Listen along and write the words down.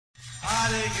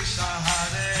Hare Krishna,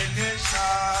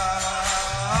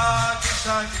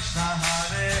 Krishna Krishna,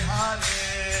 Hare Hare,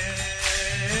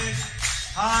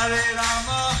 Hare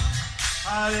Rama,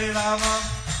 Rama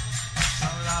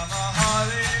Rama,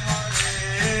 Hare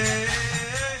Hare.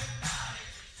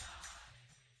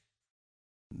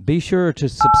 Be sure to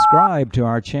subscribe to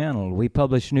our channel. We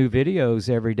publish new videos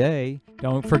every day.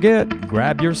 Don't forget,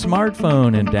 grab your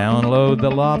smartphone and download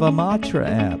the Lava Matra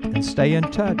app and stay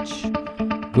in touch.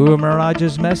 Guru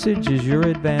Maharaj's message is your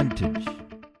advantage.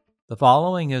 The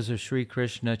following is a Sri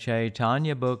Krishna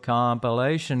Chaitanya book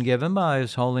compilation given by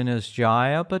His Holiness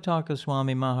Jaya Pataka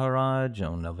Swami Maharaj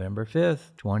on November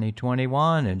 5th,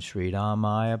 2021 in Sri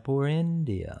Mayapur,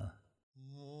 India.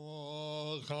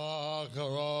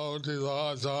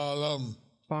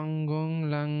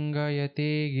 Pangong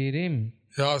langayate girim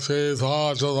Yase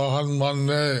Sachadahan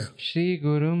Mande Shri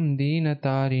Gurum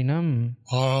Dinatarinam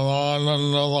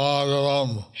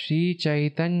Paramanandavajaram Shri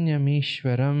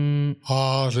Chaitanyamishwaram.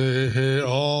 Hare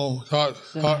Om Sat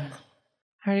Sat.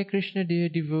 Hare Krishna, dear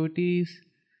devotees.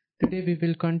 Today we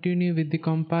will continue with the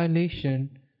compilation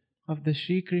of the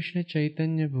Sri Krishna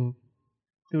Chaitanya book.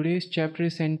 Today's chapter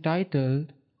is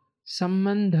entitled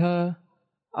Sambandha,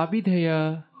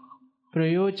 Abhidheya,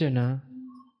 Prayojana.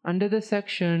 Under the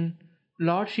section,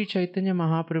 Lord Sri Chaitanya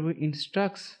Mahaprabhu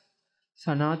instructs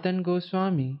Sanatan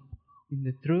Goswami in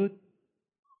the truth,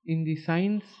 in the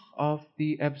science of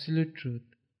the absolute truth.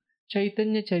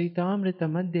 Chaitanya Charitamrita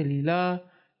Madhya Leela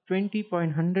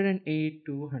 20.108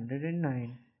 to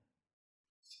 109.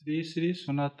 Shri Shri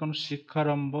সনাতন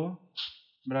শিক্ষারম্ভ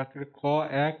bracket ক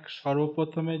এক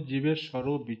সর্বপ্রথমে জীবের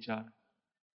স্বরূপ বিচার।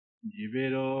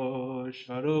 জীবেরও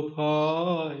স্বরূপ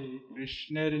হয়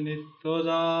কৃষ্ণের নিত্য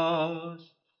দাস,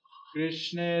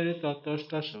 কৃষ্ণের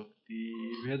ততস্থ শক্তি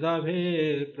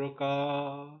ভেদাভেদ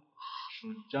প্রকাশ।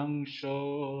 সূর্যাংশ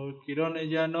কিরণে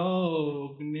যেন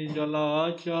অগ্নি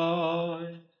জলাচয়,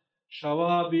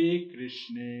 স্বাভাবিক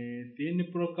কৃষ্ণে তিন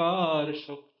প্রকার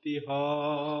শক্তি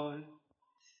হয়।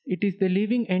 It is the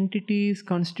living entity's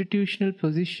constitutional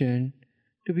position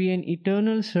to be an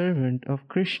eternal servant of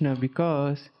Krishna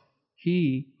because he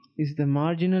is the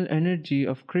marginal energy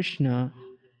of Krishna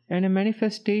and a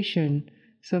manifestation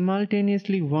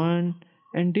simultaneously one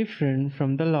and different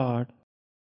from the Lord.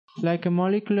 Like a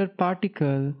molecular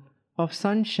particle of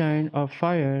sunshine or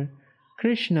fire,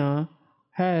 Krishna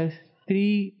has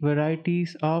three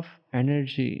varieties of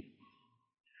energy.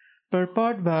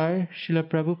 Purport by Srila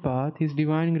Prabhupada, His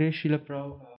Divine Grace Srila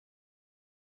Prabhupada.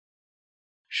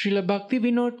 Srila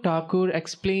Bhaktivinoda Thakur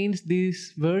explains these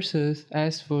verses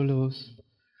as follows.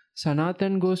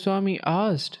 Sanatan Goswami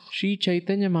asked Sri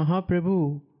Chaitanya Mahaprabhu,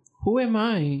 "Who am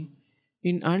I?"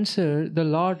 In answer, the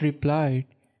Lord replied,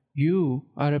 "You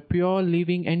are a pure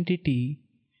living entity.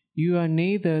 You are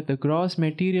neither the gross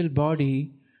material body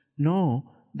nor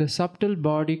the subtle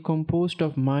body composed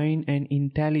of mind and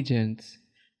intelligence.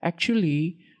 Actually,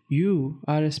 you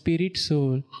are a spirit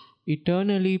soul,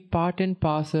 eternally part and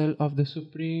parcel of the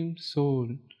Supreme Soul,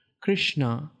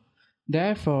 Krishna.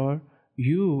 Therefore,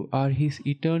 you are His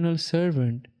eternal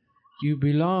servant. You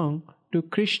belong to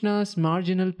Krishna's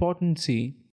marginal potency.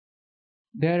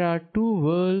 There are two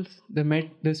worlds,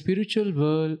 the spiritual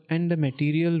world and the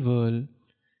material world,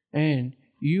 and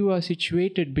you are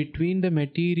situated between the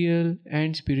material and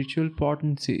spiritual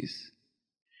potencies.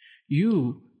 You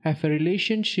have a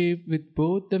relationship with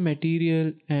both the material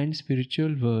and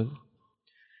spiritual world.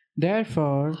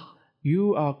 Therefore, you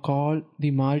are called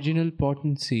the marginal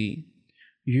potency.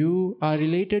 You are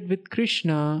related with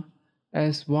Krishna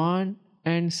as one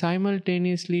and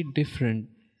simultaneously different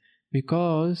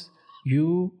because you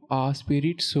are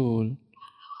spirit soul.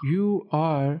 You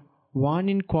are one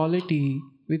in quality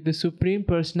with the Supreme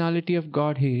Personality of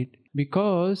Godhead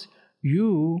because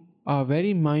you are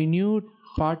very minute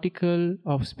particle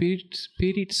of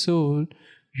spirit soul.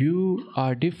 You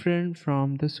are different from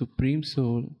the Supreme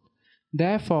Soul.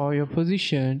 Therefore, your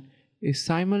position is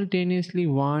simultaneously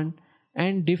one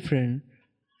and different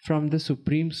from the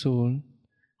Supreme Soul.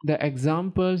 The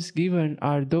examples given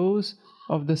are those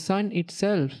of the sun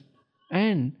itself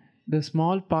and the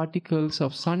small particles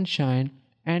of sunshine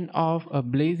and of a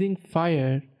blazing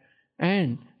fire and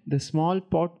the small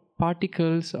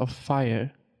particles of fire.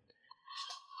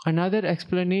 Another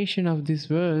explanation of these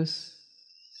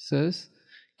verses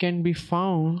can be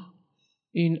found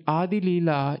in Adi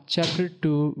Leela chapter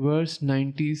 2 verse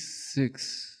 96.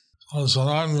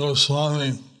 Sanatan Goswami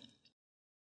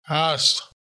asked,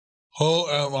 "Who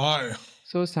am I?"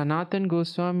 So Sanatan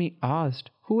Goswami asked,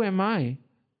 "Who am I?"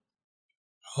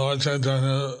 Lord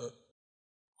Chaitanya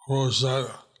was that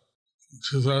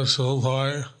to that reply,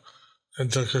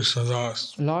 into Krishna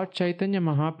Das. Lord Chaitanya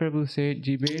Mahaprabhu said,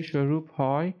 Jibe Swarup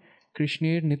hoy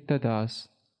Krishnir Nityadas.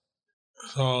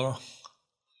 So,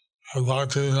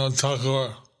 Bhaktivinoda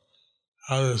Thakur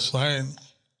had explained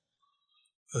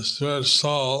the spirit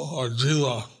soul or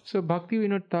jiva So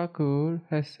Bhaktivinoda Thakur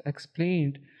has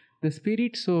explained the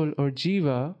spirit soul or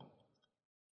jiva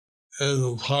is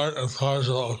a part and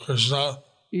parcel of Krishna.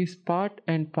 is part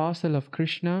and parcel of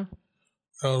Krishna.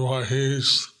 Therefore,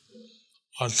 he's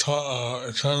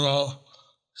eternal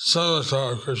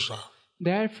servitor of Krishna.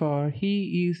 Therefore,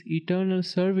 he is eternal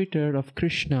servitor of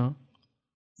Krishna.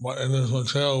 But in this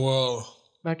material world,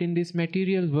 But in this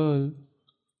material world,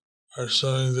 are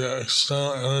serving the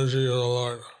external energy of the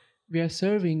Lord. we are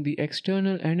serving the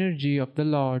external energy of the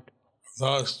Lord.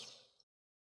 Thus,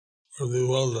 we're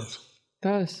bewildered.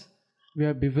 Thus, we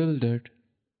are bewildered.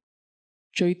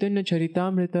 Chaitanya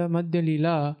Charitamrita Madhya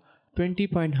Leela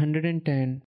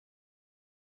 20.110.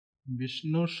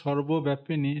 বিষ্ণুর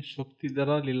সর্বব্যাপিনী শক্তি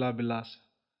দ্বারা লীলাবিলাস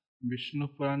বিষ্ণু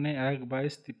পুরাণে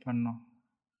 1:22-53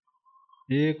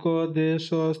 এক দেশ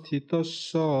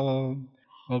স্থিতস্য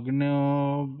অগ্নেয়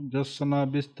যস্না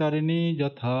বিস্তারিণী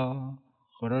যথা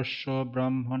পরস্য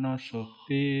ব্রাহ্মণ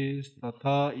শক্তি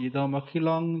তথা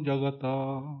ইদমখিলং জগত.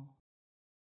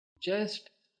 Just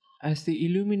as the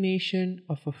illumination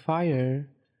of a fire,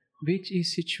 which is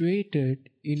situated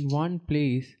in one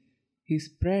place, is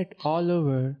spread all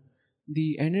over, the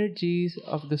energies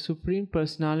of the Supreme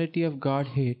Personality of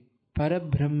Godhead,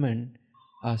 Parabrahman,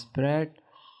 are spread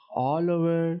all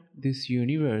over this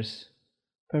universe.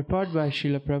 Purport by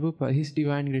Srila Prabhupada, His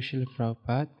Divine Grace Srila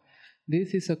Prabhupada.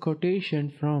 This is a quotation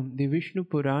from the Vishnu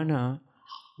Purana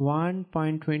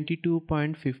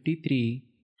 1.22.53.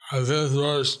 And this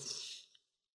verse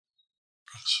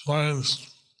explains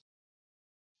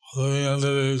living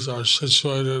entities are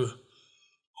situated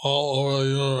all over the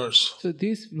universe. So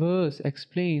this verse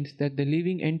explains that the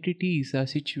living entities are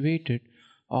situated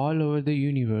all over the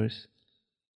universe.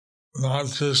 Not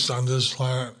just on this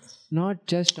planet, Not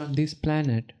just on this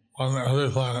planet, on every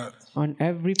planet. on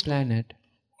every planet.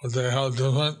 But they have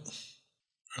different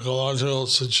ecological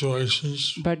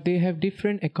situations, But they have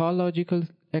different ecological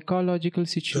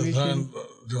situations, different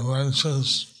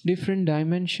dimensions, different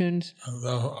dimensions, and they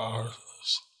are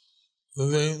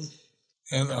living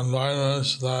in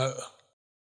environments that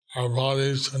our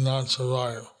bodies cannot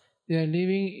survive. they are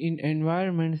living in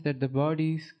environments that the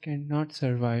bodies cannot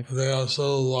survive. They also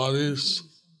bodies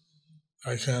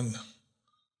that can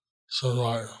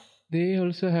survive. They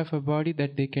also have a body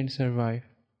that they can survive.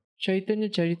 Chaitanya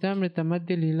Charitamrita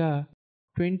Madhya Leela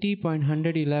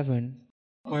 20.111.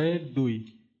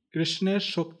 2. কৃষ্ণের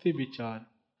শক্তি বিচার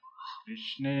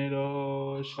কৃষ্ণের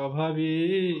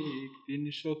স্বাভাবিক তিন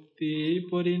শক্তি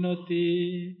পরিণতি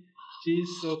চিৎ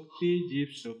শক্তি জীব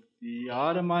শক্তি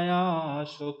আর মায়া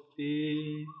শক্তি.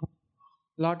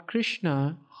 Lord Krishna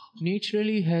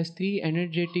naturally has three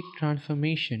energetic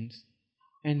transformations,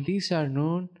 and these are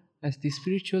known as the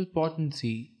spiritual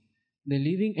potency, the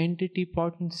living entity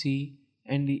potency,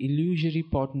 and the illusory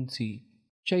potency.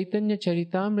 Chaitanya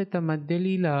Charitamrita Madhya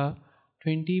Leela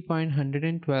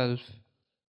 20.112.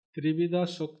 ত্রিবিধা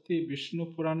শক্তি বিষ্ণু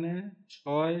পুরাণে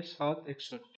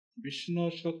 6:7-61 বিষ্ণু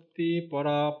শক্তি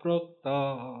পরা প্রক্তা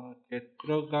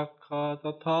ক্ষেত্রগাক্ষা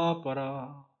তথা পরা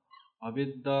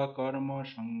অবিদ্যা কর্ম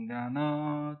সংজ্ঞানা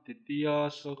তৃতীয়া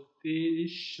শক্তি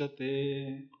ইষ্যতে.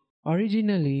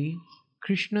 Originally,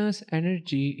 Krishna's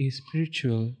energy is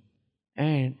spiritual,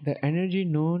 and the energy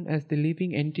known as the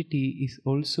living entity is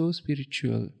also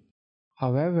spiritual.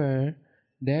 However,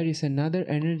 there is another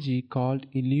energy called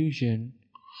illusion,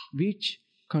 which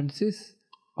consists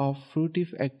of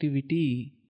fruitive activity.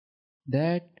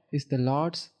 That is the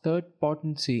Lord's third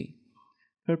potency.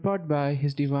 Purport by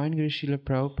His Divine Grace Srila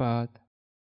Prabhupada.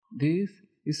 This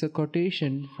is a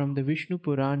quotation from the Vishnu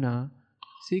Purana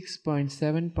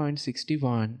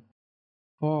 6.7.61.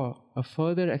 For a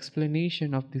further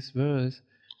explanation of this verse,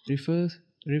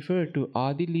 refer to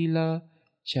Adi Leela,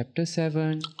 chapter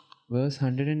 7, verse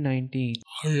 119.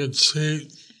 You can see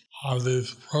how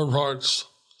these purports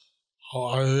of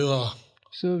Ayurveda,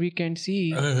 So we can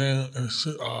see. anything is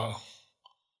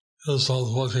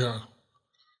put here.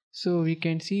 So we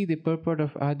can see the purport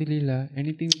of Adi Leela.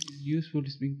 Anything which is useful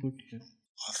is being put here.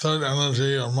 The third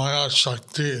energy, or Maya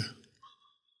Shakti,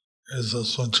 is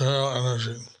this material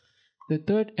energy. The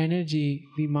third energy,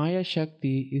 the Maya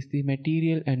Shakti, is the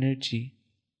material energy.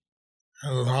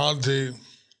 And without the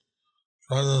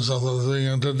presence of the living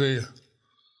entity,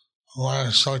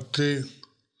 Maya Shakti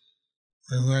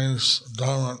remains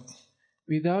dormant.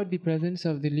 Without the presence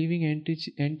of the living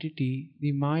entity,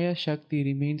 the Maya Shakti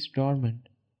remains dormant.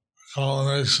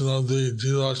 combination of the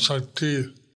Jiva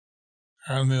Shakti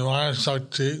and the Maya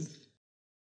Shakti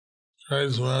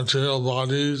creates material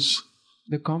bodies.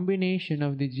 The combination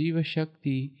of the Jiva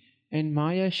Shakti and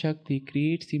Maya Shakti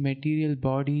creates the material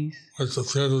bodies which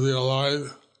appear to be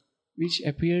alive. which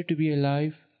appear to be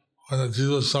alive. When the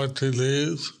Jiva Shakti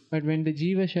leaves, But when the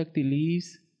Jiva Shakti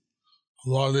leaves,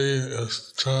 the body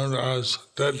is termed as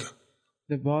dead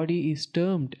the body is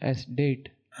termed as dead,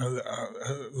 and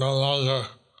no longer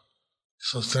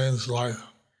sustains life.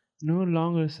 no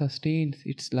longer sustains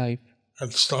its life.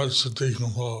 It starts to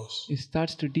decompose. It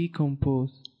starts to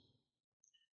decompose.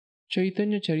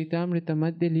 Chaitanya Charitamrita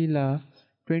Madhya Leela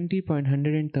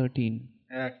 20.113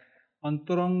 এক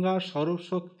অন্তরঙ্গা স্বরূপ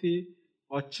শক্তি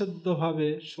অচ্ছেদ্যভাবে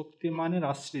শক্তিমানের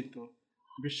আশ্রিত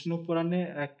বিষ্ণু পুরাণে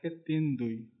 1:3-2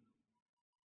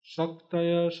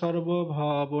 শক্তয়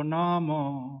সর্বভাব নাম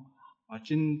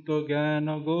অচিন্ত জ্ঞান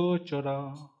গোচরা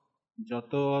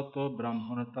যত অত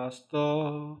ব্রাহ্মণতাস্ত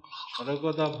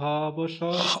সর্বদা ভাব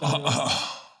সত্তয়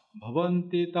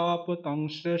ভবন্তি তাপতং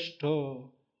শ্রেষ্ঠ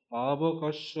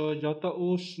পাবকস্য যত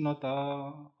উষ্ণতা.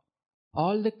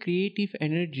 All the creative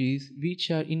energies which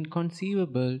are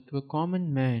inconceivable to a common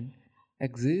man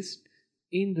exist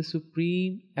in the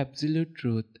Supreme Absolute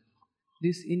Truth.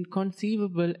 These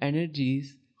inconceivable energies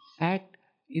act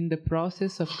in the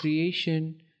process of creation,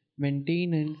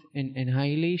 maintenance, and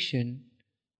annihilation.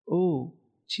 O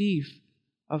chief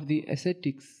of the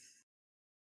ascetics,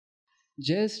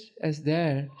 just as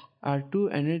there are two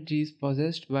energies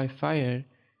possessed by fire,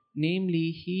 namely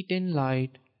heat and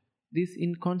light, these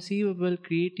inconceivable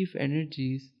creative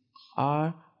energies are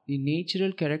the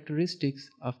natural characteristics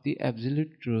of the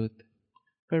Absolute Truth.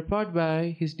 Purport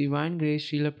by His Divine Grace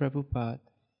Srila Prabhupada.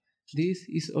 This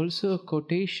is also a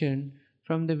quotation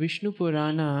from the Vishnu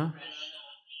Purana,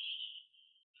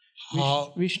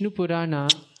 Vishnu Purana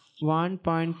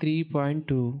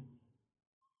 1.3.2.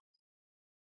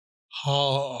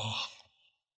 How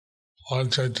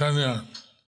Lord Chaitanya,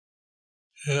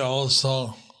 he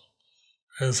also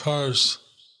refers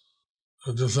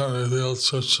to different revealed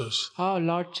scriptures. How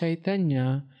Lord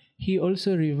Chaitanya, he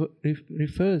also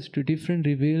refers to different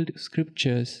revealed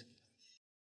scriptures.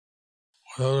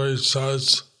 Whatever he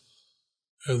says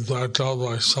is backed up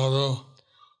by Sadhu,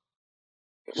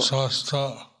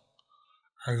 Shastra,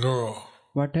 and Guru.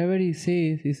 Whatever he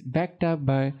says is backed up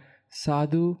by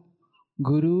Sadhu,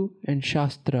 Guru, and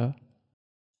Shastra.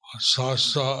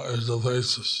 Shastra is the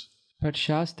basis. But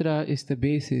Shastra is the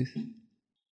basis.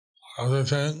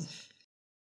 Everything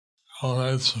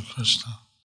emanates from Krishna.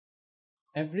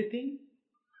 Everything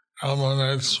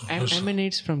Emanates from Krishna.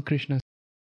 emanates from Krishna.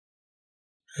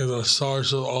 He is the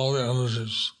source of all the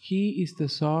energies. He is the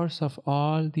source of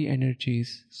all the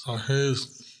energies. So he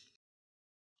is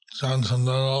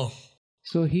transcendental,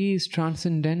 So he is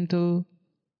transcendental,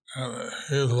 and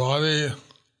his body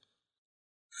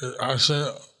is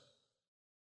actually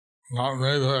not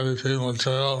made of anything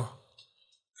material.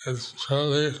 It's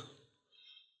purely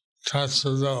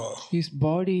transcendental. his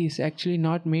body is actually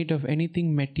not made of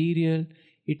anything material,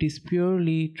 it is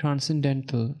purely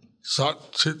transcendental.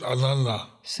 Sat Chit Ananda,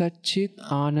 Satchit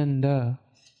Ananda.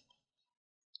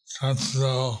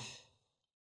 transcendental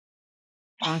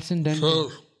Transcendental.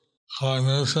 truth,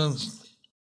 cognizance,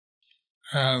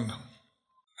 and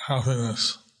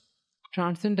happiness.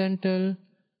 Transcendental,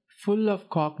 full of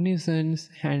cognizance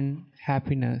and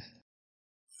happiness.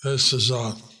 This is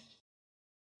a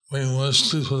main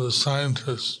mystery for the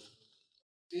scientists.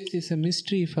 This is a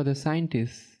mystery for the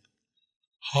scientists.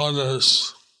 How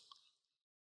does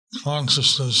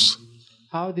consciousness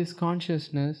How this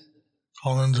consciousness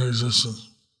come into existence?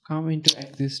 come into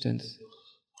existence.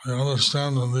 I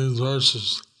understand in these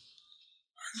verses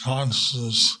that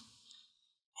consciousness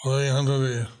of the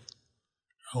entity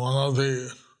and one of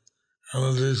the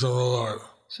energies of the Lord.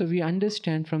 So we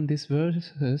understand from these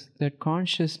verses that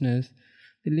consciousness,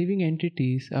 the living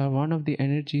entities, are one of the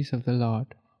energies of the Lord.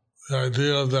 The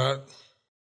idea that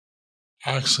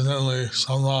accidentally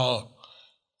somehow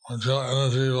material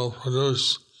energy will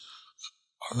produce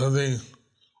a living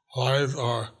life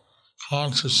or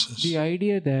consciousness The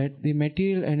idea that the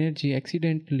material energy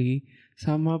accidentally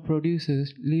somehow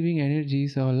produces living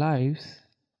energies or lives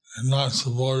is not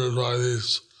supported by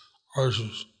these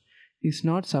verses. is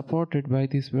not supported by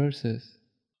these verses.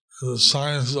 The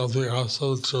science of the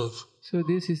absolute truth. So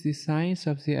this is the science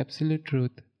of the absolute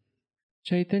truth.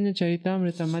 Chaitanya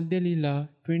Charitamrita Madhya Leela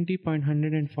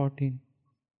 20.114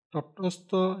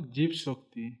 তটস্থ জীব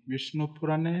শক্তি বিষ্ণু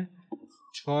পুরাণে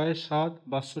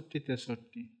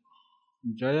 6:7-62-63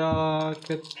 জয়া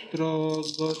ক্ষেত্র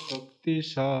শক্তি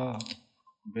সা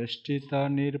বেষ্টিতা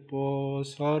নির্প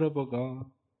সর্বগা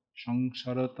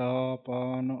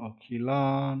সংসারতাপান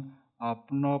অখিলান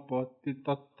আপনপতি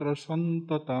তত্র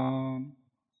সন্ততান.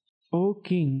 O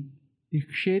king, the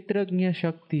Kshetrajna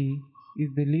Shakti is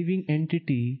the living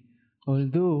entity,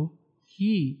 although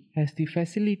he has the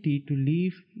facility to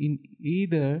live in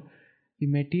either the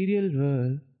material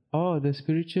world or the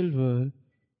spiritual world.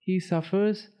 He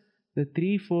suffers the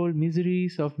threefold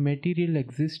miseries of material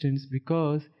existence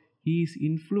because he is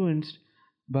influenced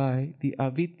by the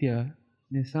Abhidheya,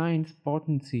 Nescience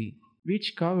potency, which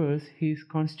covers his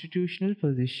constitutional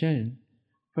position.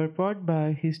 Purport by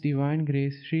His Divine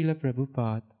Grace Srila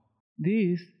Prabhupada.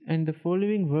 These and the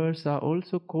following verse are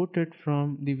also quoted from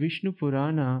the Vishnu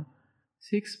Purana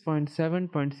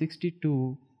 6.7.62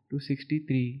 to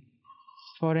 63.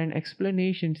 For an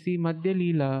explanation, see Madhya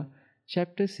Leela,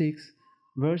 chapter 6,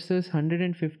 verses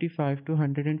 155 to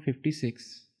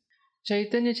 156.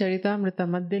 Chaitanya Charitamrita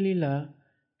Madhya Leela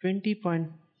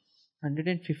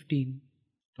 20.115.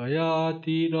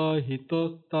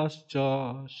 তয়াতিরহিতস্য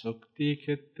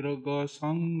শক্তিক্ষেত্রগ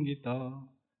Sangeeta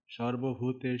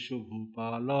সর্বভূতেষু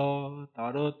Bhopal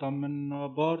তারতম্য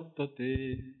বর্ততে.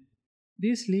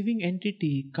 This living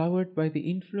entity, covered by the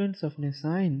influence of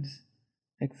nescience,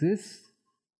 exists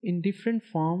in different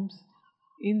forms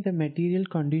in the material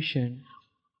condition.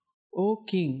 O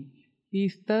king, he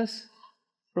is thus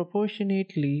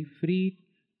proportionately freed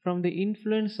from the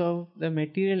influence of the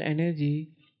material energy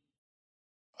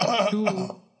to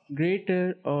greater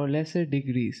or lesser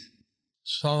degrees.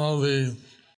 Some of the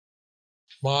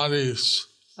bodies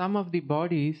Some of the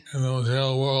bodies in the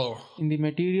material world, in the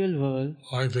material world,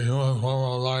 like the human form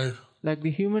of life, like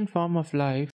the human form of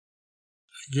life,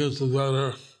 gives a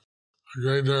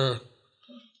greater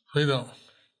freedom.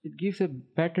 it gives a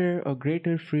better or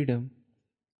greater freedom.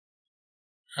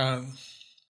 And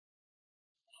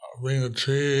being a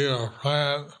tree or a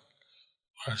plant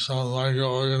or some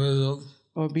microorganism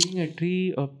Or being a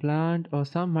tree or plant or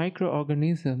some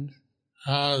microorganisms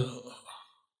has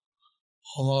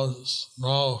almost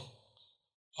no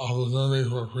opportunity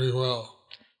for free will.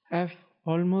 have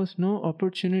almost no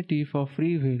opportunity for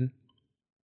free will.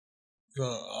 To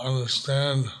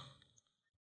understand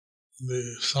the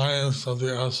science of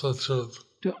the absolute truth.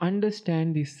 To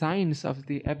understand the science of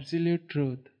the absolute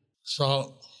truth. So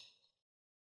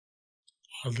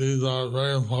these are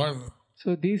very important.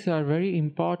 So these are very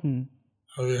important.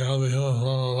 We have the human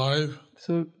form of life.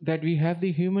 So that we have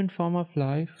the human form of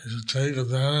life, We should take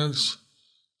advantage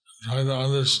and try to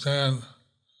understand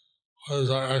what is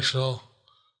our actual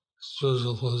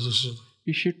spiritual position.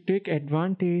 we should take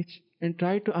advantage and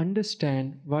try to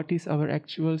understand what is our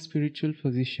actual spiritual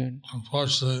position.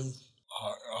 Unfortunately,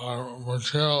 our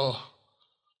material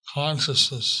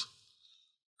consciousness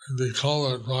can be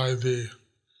colored by the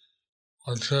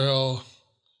material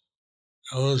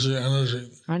energy.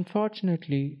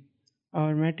 Unfortunately,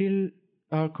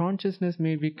 our consciousness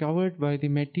may be covered by the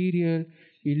material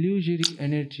illusory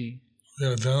energy. We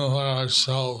identify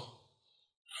ourselves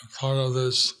as part of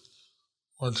this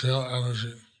material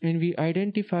energy. And we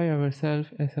identify ourselves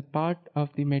as a part of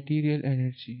the material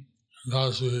energy. And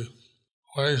thus we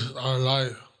waste our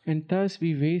life. And thus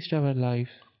we waste our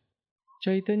life.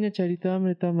 Chaitanya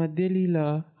Charitamrita Madhya Leela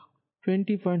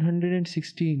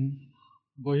 20.116.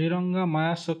 বহিরঙ্গা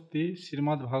মায়াশক্তি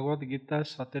Shrimad ভাগবত গীতা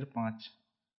 7:5.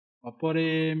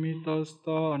 অপরেমিতস্ত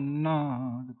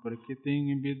অন্নাদ প্রকৃতিং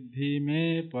বিদ্ধি মে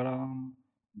পরাম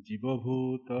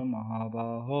জীবভূত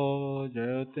মহাবাহ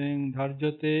জয়তেং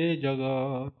ধার্যতে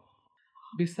জগৎ.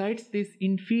 Besides these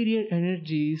inferior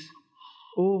energies,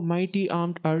 O mighty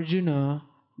armed Arjuna,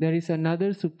 there is another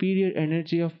superior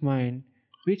energy of mind,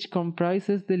 which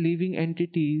comprises the living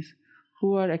entities who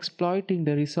are exploiting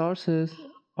the resources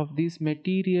of this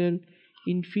material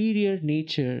inferior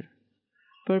nature.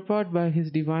 Purport by His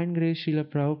Divine Grace Srila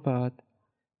Prabhupada.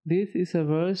 This is a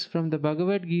verse from the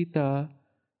Bhagavad Gita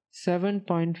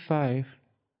 7.5.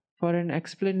 For an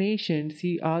explanation,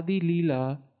 see Adi Leela,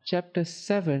 chapter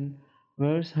 7,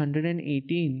 verse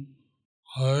 118.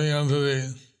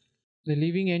 The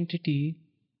living entity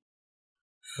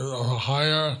is of a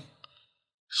higher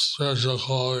spiritual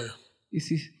quality.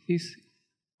 is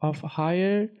of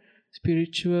higher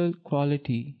spiritual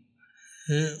quality.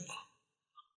 He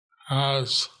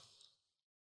has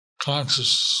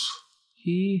conscious.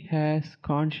 He has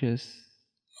conscious.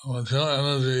 Material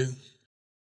energy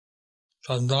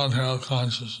does not have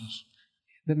consciousness.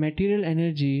 The material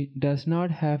energy does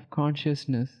not have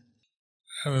consciousness.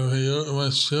 And if we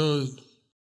misuse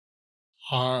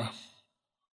our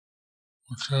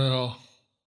material,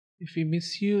 if we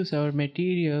misuse our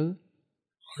material,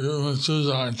 or we misuse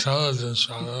our intelligence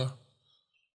rather,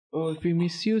 or if we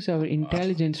misuse our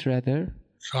intelligence rather,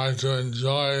 try to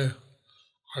enjoy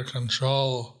or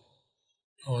control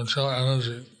the material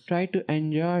energy, try to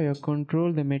enjoy or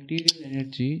control the material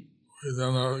energy, we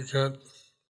then get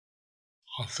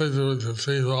afflicted with the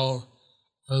threefold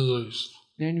miseries.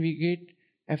 then we get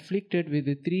afflicted with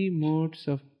the three modes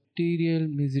of material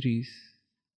miseries.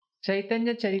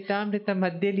 Chaitanya Charitamrita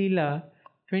Madhya Leela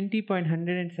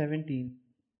 20.117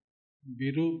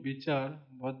 বিরূপ বিচার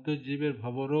বদ্ধ জীবের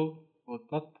ভবরোগ ও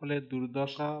তৎফলে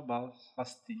দুর্দশা বা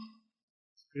শাস্তি।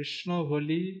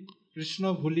 কৃষ্ণ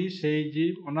ভুলি সেই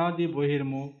জীব অনাদি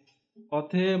বহির্মুখ,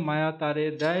 পথে মায়া তারে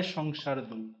দেয় সংসার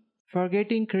দুঃখ।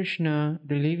 Forgetting Krishna,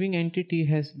 the living entity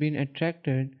has been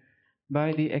attracted by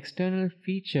the external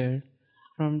feature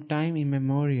from time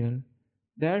immemorial.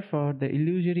 Therefore, the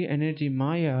illusory energy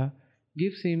Maya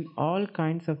gives him all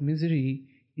kinds of misery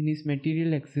in his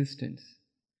material existence.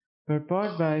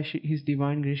 Purport by His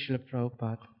Divine Grace Srila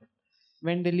Prabhupada.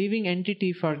 When the living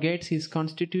entity forgets his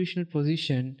constitutional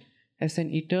position as an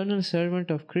eternal servant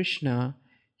of Krishna,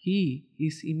 he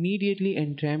is immediately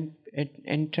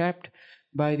entrapped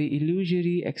by the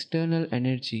illusory external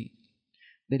energy.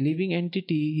 The living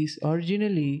entity is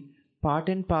originally part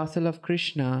and parcel of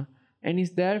Krishna and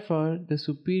is therefore the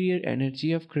superior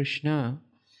energy of Krishna.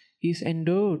 He is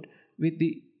endowed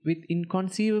with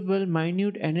inconceivable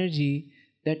minute energy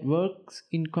that works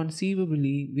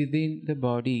inconceivably within the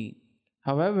body.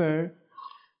 However,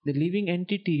 the living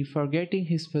entity, forgetting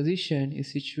his position,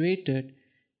 is situated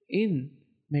in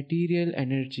material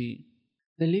energy.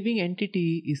 The living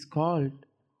entity is called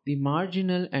the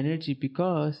marginal energy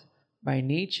because by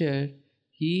nature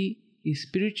he is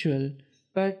spiritual,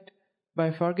 but by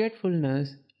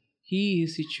forgetfulness he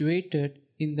is situated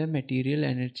in the material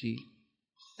energy.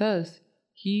 Thus,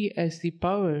 he has the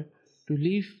power to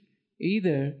live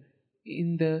either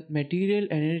in the material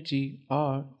energy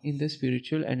or in the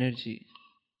spiritual energy,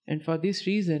 and for this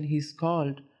reason he is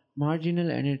called marginal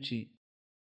energy.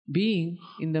 Being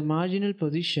in the marginal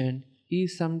position, he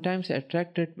is sometimes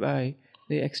attracted by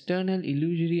the external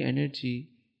illusory energy,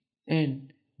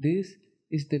 and this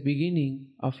is the beginning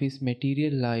of his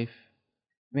material life.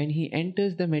 When he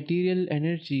enters the material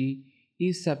energy, he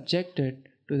is subjected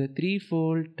to the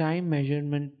threefold time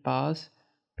measurement: past,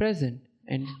 present,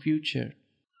 and future.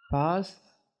 Past,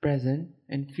 present,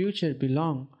 and future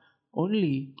belong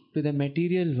only to the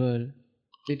material world.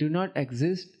 They do not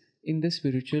exist in the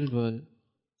spiritual world.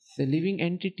 The living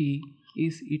entity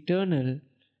is eternal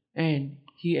and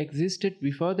he existed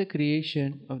before the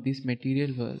creation of this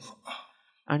material world.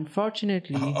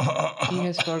 Unfortunately, he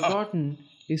has forgotten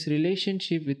his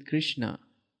relationship with Krishna.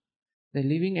 The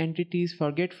living entity's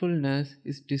forgetfulness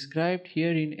is described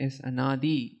herein as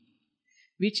anadi,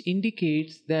 which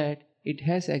indicates that it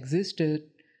has existed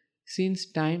since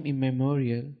time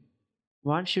immemorial.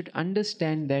 One should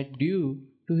understand that due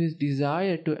to his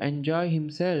desire to enjoy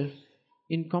himself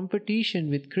in competition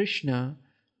with Krishna,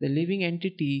 the living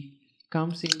entity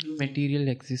comes into material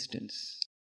existence.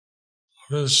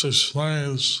 This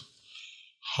explains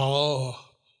how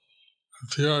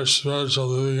the pure spiritual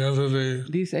living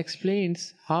entity This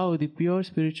explains how the pure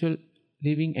spiritual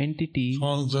living entity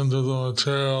comes into the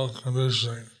material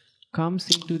conditioning. comes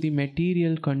into the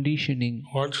material conditioning.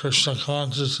 What Krishna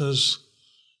consciousness is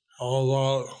all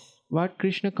about, What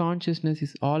Krishna consciousness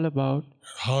is all about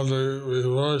how to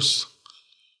reverse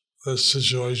this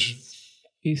situation.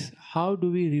 is how do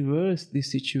we reverse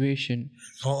this situation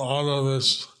Come out of this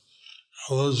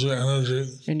illusory energy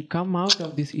and come out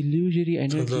of this illusory to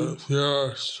energy the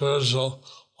pure spiritual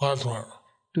platform.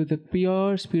 to the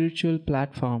pure spiritual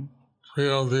platform, Free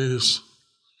of these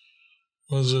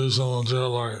miseries of material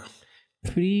life.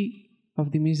 free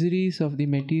of the miseries of the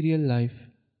material life,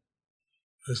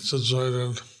 It's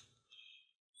situated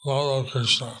love of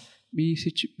Krishna.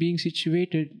 being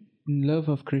situated in love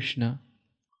of Krishna.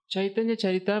 Chaitanya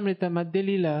Charitamrita Madhya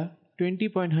Leela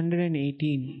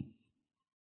 20.118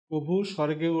 কভু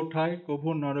স্বর্গে ওঠায় কভু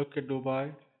নরকে ডোবায়,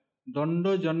 দণ্ড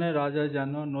জনে রাজা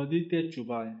যেন নদীতে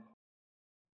চুবায়।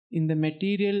 In the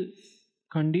material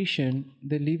condition,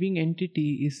 the living entity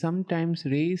is sometimes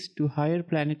raised to higher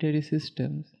planetary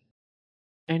systems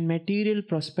and material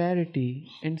prosperity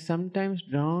and sometimes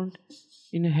drowned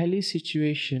in a hellish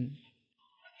situation.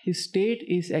 His state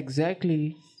is exactly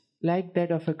like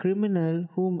that of a criminal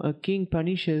whom a king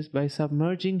punishes by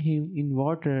submerging him in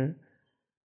water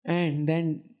and then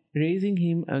raising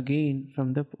him again from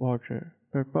the water.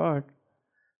 Purport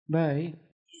by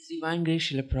His Divine Grace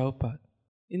Srila Prabhupada.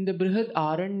 In the Brihad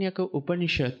Aranyaka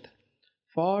Upanishad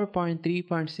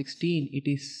 4.3.16 it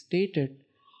is stated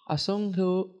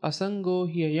Asango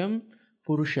hyayam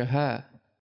purushaha.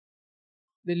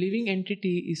 The living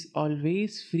entity is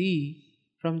always free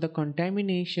from the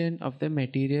contamination of the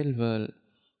material world.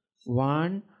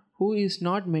 One who is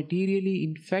not materially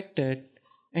infected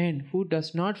and who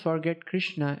does not forget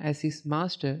Krishna as his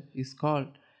master is called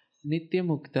Nitya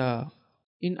Mukta.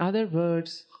 In other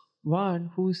words,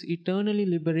 one who is eternally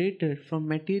liberated from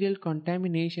material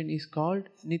contamination is called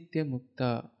Nitya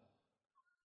Mukta.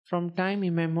 From time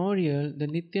immemorial, the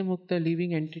Nitya Mukta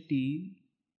living entity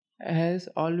has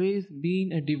always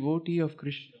been a devotee of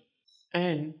Krishna,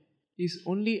 and his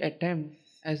only attempt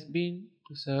has been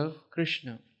to serve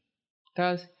Krishna.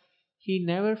 Thus, he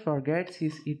never forgets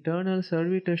his eternal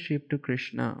servitorship to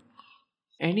Krishna.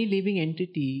 Any living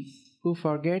entity who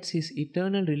forgets his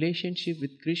eternal relationship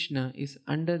with Krishna is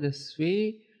under the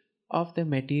sway of the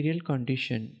material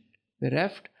condition.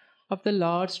 Bereft of the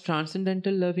Lord's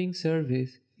transcendental loving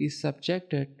service is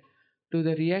subjected to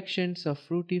the reactions of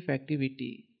fruitive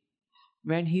activity.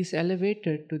 When he is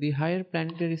elevated to the higher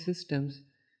planetary systems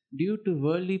due to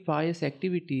worldly pious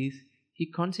activities, he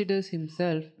considers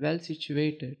himself well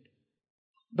situated.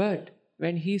 But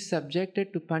when he is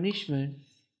subjected to punishment,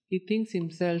 he thinks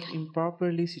himself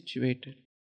improperly situated.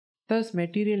 Thus,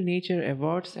 material nature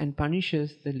awards and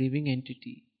punishes the living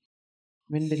entity.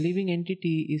 When the living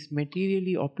entity is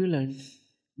materially opulent,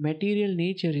 material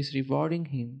nature is rewarding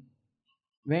him.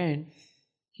 When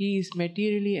he is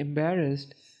materially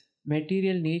embarrassed,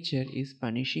 material nature is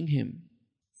punishing him.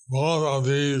 Both of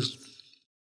these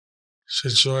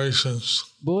situations,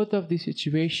 Both of these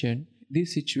situations,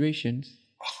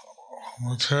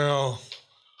 material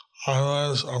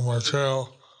happiness or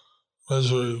material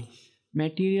misery,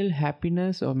 material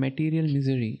happiness or material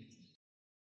misery,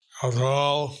 after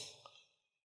all,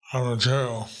 are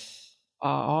material.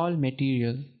 are all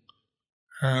material.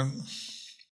 And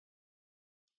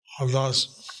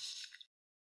thus,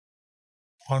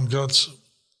 one gets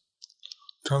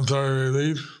temporary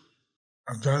relief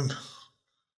and then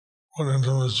put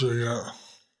into misery again.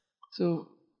 So,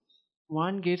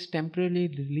 one gets temporarily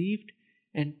relieved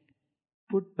and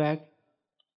put back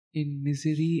in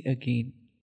misery again.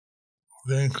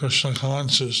 Being Krishna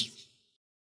conscious,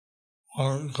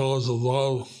 one goes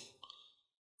above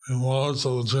the modes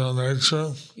of material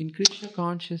nature, In Krishna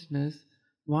consciousness,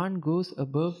 one goes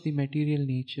above the material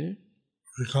nature,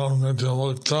 becomes Nitya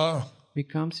Mukta,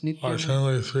 becomes Nitya,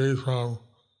 eternally free from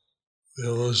the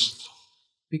illusion.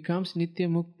 becomes Nitya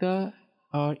Mukta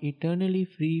or eternally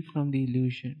free from the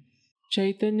illusion.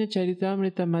 Chaitanya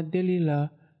Charitamrita Madhya Leela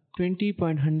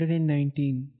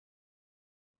 20.119.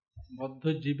 বদ্ধ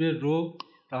জীবের রোগ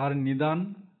তাহার নিদান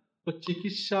ও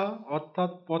চিকিৎসা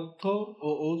অর্থাৎ পথ্য ও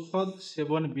ঔষধ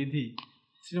সেবন বিধি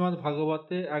শ্রীমদ্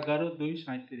ভাগবতে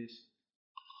 11:2-37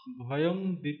 ভয়ং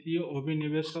দ্বিতীয়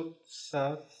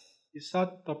অভিনিবেশাৎ ঈশাৎ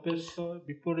তপস্য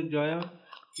বিপর্যয়া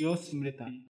ইয়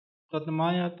স্মৃতি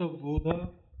তন্মায়াত বুধ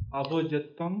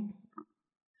আভোজত্বং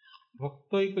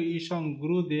ভক্তৈক ঈশং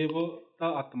গুরুদেবতা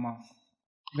আত্মা.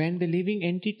 When the living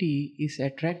entity is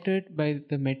attracted by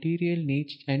the material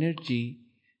energy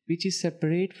which is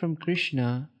separate from Krishna,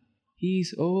 he is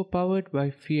overpowered by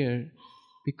fear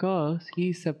because he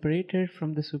is separated from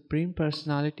the Supreme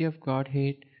Personality of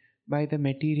Godhead by the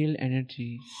material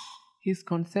energy. His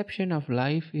conception of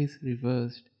life is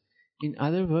reversed. In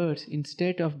other words,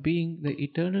 instead of being the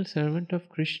eternal servant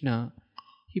of Krishna,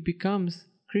 he becomes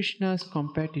Krishna's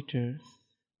competitor.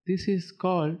 This is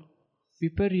called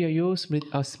Viparyayo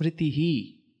Smritihi.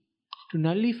 To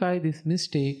nullify this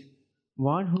mistake,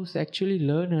 one who is actually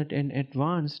learned and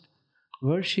advanced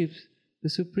worships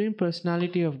the Supreme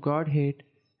Personality of Godhead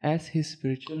as his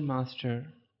spiritual master,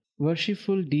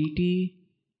 worshipful deity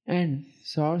and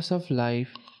source of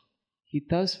life. He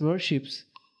thus worships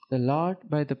the Lord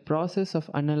by the process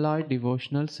of unalloyed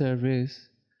devotional service,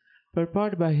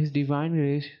 purport by His Divine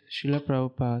Grace Srila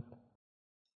Prabhupada.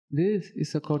 This is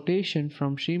a quotation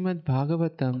from Srimad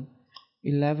Bhagavatam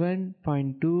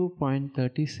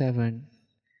 11.2.37.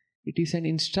 It is an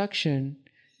instruction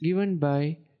given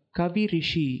by Kavi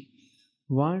Rishi,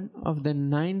 one of the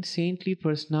 9 saintly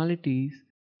personalities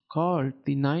called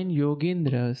the 9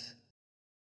 Yogendras.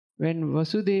 When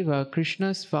Vasudeva,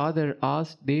 Krishna's father,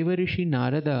 asked Devarishi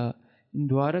Narada in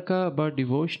Dwaraka about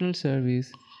devotional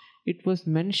service, it was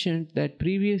mentioned that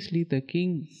previously the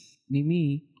king Nimi,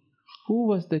 who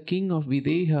was the king of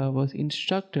Abhidheya, was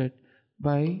instructed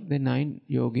by the 9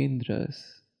 Yogendras.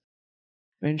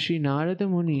 When Sri Narada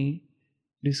Muni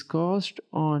discoursed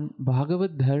on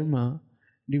Bhagavad Dharma,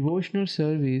 devotional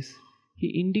service, he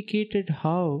indicated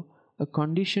how a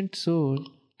conditioned soul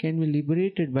can be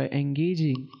liberated by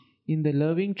engaging in the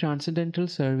loving transcendental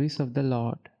service of the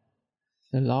Lord.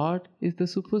 The Lord is the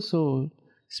super soul,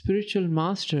 spiritual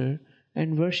master,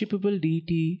 and worshipable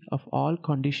deity of all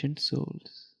conditioned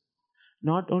souls.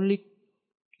 Not only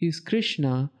is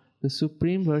Krishna the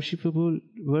supreme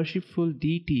worshipful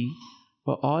deity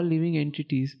for all living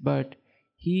entities, but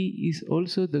he is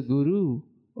also the Guru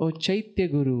or Chaitya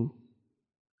Guru,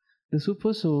 the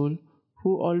super soul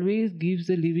who always gives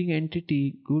the living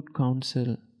entity good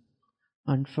counsel.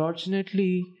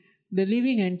 Unfortunately, the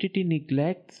living entity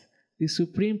neglects the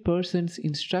Supreme Person's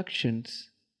instructions.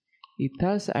 It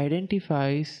thus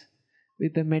identifies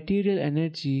with the material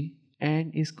energy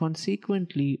and is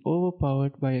consequently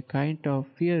overpowered by a kind of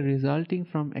fear resulting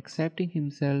from accepting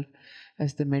himself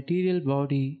as the material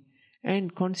body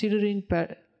and considering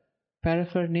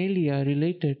paraphernalia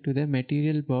related to the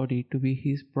material body to be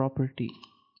his property.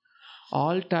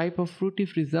 All type of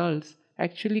fruitive results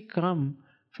actually come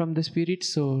from the spirit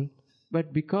soul,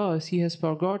 but because he has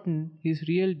forgotten his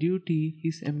real duty, he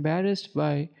is embarrassed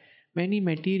by many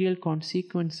material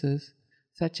consequences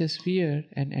such as fear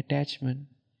and attachment.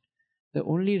 The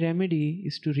only remedy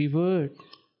is to revert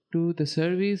to the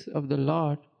service of the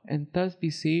Lord and thus be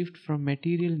saved from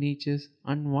material nature's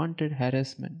unwanted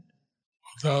harassment.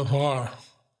 Therefore,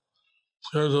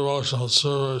 pure devotional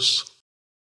service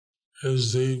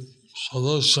is the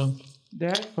solution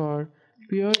Therefore,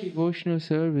 pure devotional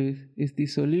service is the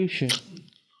solution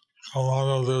come out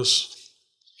of this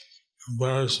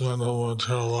embarrassment of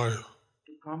material life.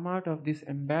 to come out of this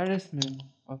embarrassment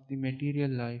of the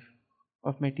material life.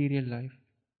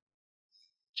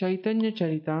 Chaitanya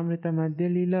Charitamrita Madhya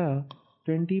Lila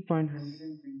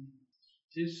 20.120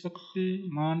 যে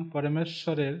শক্তিমান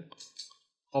পরমেশ্বরের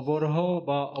অবরোহ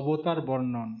বা অবতার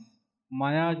বর্ণন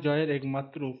মায়া জয়ের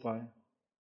একমাত্র উপায়।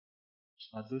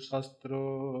 সাধু শাস্ত্র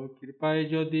কৃপায়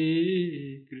যদি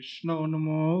কৃষ্ণ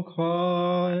উন্মুখ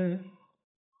হয়,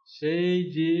 সেই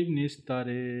জীব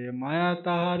নিস্তারে মায়া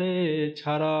তাহারে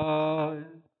ছাড়ায়।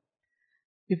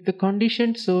 If the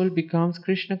conditioned soul becomes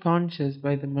Krishna conscious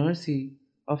by the mercy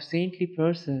of saintly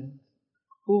persons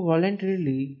who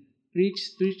voluntarily preach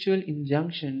spiritual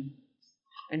injunction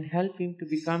and help him to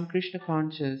become Krishna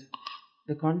conscious,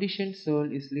 the conditioned soul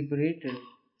is liberated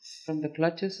from the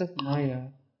clutches of Maya,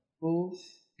 who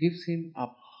gives him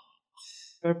up.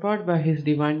 Purport by His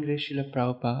Divine Grace Srila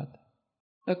Prabhupada.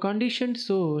 A conditioned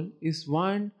soul is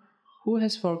one who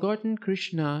has forgotten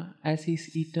Krishna as his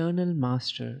eternal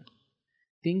master.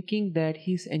 Thinking that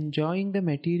he is enjoying the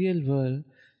material world,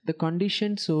 the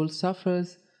conditioned soul suffers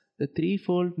the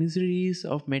threefold miseries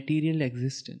of material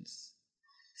existence.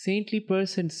 Saintly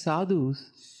persons, sadhus,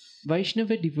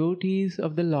 Vaishnava devotees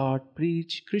of the Lord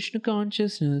preach Krishna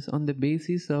consciousness on the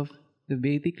basis of the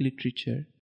Vedic literature.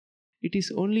 It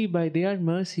is only by their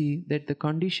mercy that the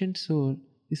conditioned soul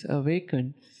is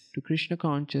awakened to Krishna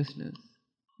consciousness.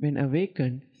 When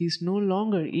awakened, he is no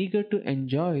longer eager to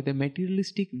enjoy the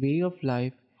materialistic way of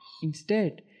life.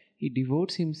 Instead, he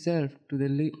devotes himself to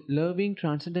the loving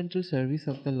transcendental service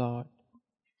of the Lord.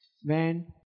 When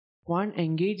one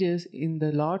engages in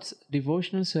the Lord's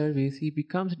devotional service, he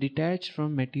becomes detached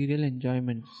from material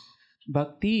enjoyment.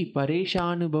 Bhakti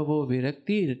pareshanubhavo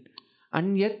viraktir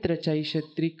anyatra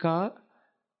chaishatrika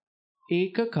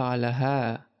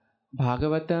ekakalaha.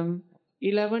 Bhagavatam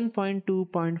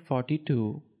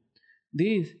 11.2.42.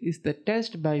 This is the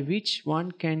test by which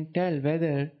one can tell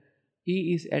whether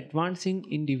he is advancing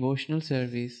in devotional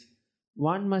service.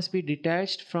 One must be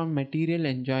detached from material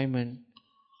enjoyment.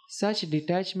 Such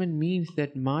detachment means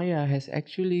that Maya has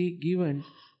actually given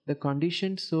the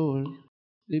conditioned soul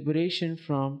liberation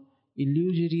from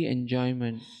illusory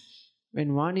enjoyment.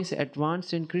 When one is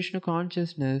advanced in Krishna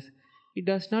consciousness, he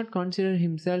does not consider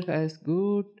himself as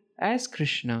good as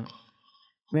Krishna.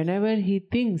 Whenever he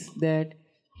thinks that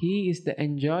he is the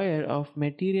enjoyer of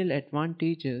material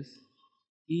advantages,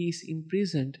 he is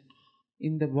imprisoned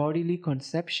in the bodily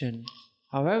conception.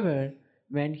 However,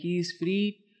 when he is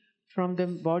freed from the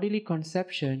bodily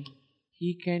conception,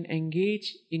 he can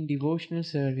engage in devotional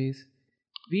service,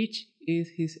 which is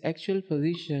his actual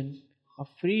position of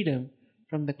freedom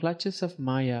from the clutches of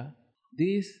Maya.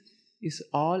 This is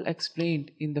all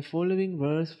explained in the following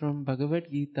verse from Bhagavad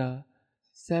Gita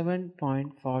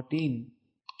 7.14.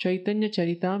 Chaitanya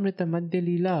Charitamrita Madhya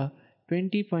Lila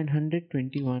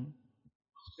 20.121.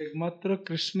 একমাত্র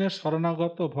কৃষ্ণের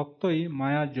শরণাগত ভক্তই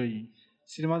মায়া জয়ী।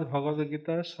 শ্রীমদ্ ভগবদ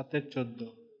গীতা 7:14।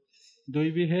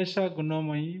 দৈবিহেষা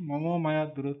গুণময়ী মম মায়া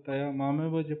দুরতায়া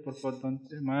মামেব যে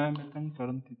প্রপদ্যন্তে মায়ামেতং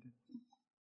তরন্তিতে।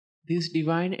 This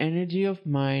divine energy of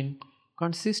mind,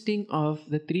 consisting of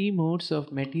the three modes of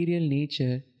material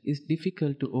nature, is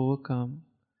difficult to overcome.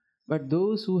 But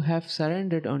those who have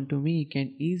surrendered unto me can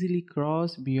easily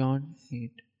cross beyond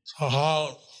it. So how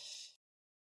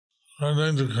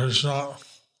surrendering to Krishna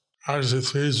actually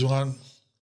frees one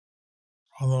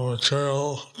from the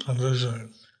material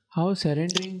conditioning. How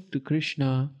surrendering to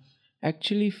Krishna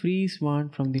actually frees one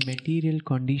from the material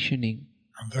conditioning,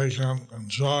 And they can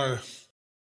enjoy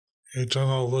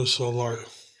eternal blissful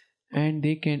life. and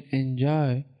they can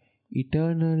enjoy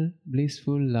eternal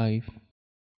blissful life.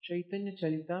 Chaitanya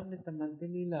Charitamrita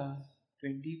Madhyalila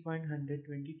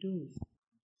 20.122.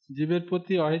 জীবের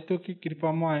প্রতি অহেতুকী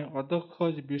কৃপাময় অদক্ষ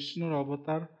বিষ্ণুর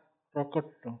অবতার প্রকট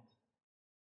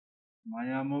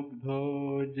মায়ামুগ্ধ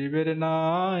জীবের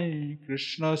নাই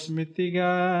কৃষ্ণ স্মৃতি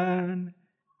জ্ঞান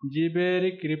জীবের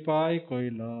কৃপায়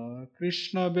কইলা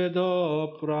কৃষ্ণ বেদ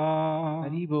পুরাণ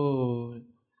Hari Bol.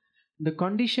 The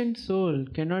conditioned soul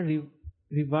cannot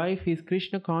revive his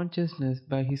Krishna consciousness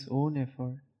by his own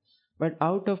effort, but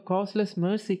out of causeless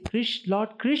mercy,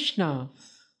 Lord Krishna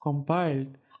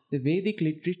compiled the Vedic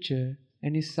literature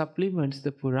and his supplements,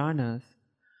 the Puranas,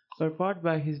 purport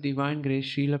by his divine grace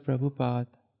Srila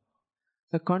Prabhupada.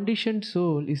 The conditioned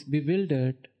soul is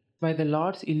bewildered by the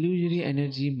Lord's illusory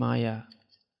energy Maya.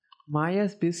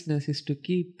 Maya's business is to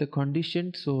keep the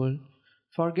conditioned soul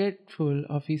forgetful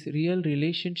of his real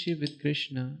relationship with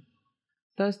Krishna.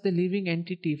 Thus, the living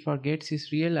entity forgets his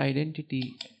real identity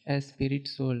as spirit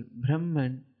soul,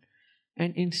 Brahman,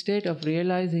 and instead of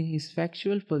realizing his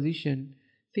factual position,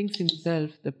 thinks himself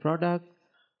the product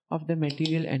of the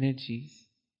material energy.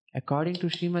 According to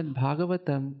Srimad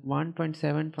Bhagavatam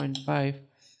 1.7.5,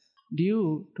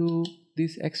 due to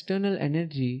this external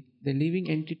energy, the living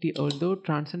entity, although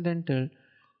transcendental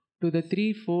to the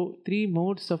three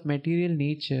modes of material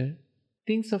nature,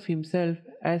 thinks of himself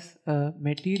as a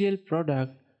material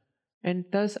product and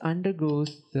thus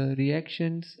undergoes the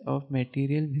reactions of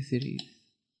material miseries.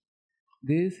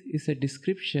 This is a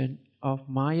description of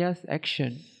Maya's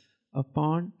action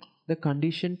upon the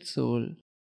conditioned soul.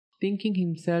 Thinking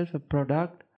himself a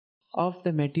product of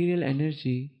the material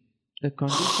energy, the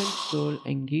conditioned soul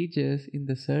engages in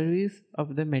the service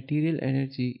of the material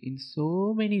energy in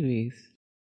so many ways.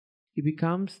 He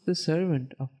becomes the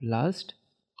servant of lust,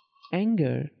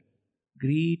 anger,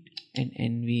 greed, and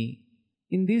envy.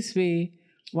 In this way,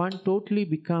 one totally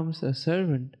becomes a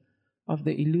servant of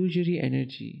the illusory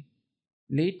energy.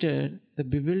 Later, the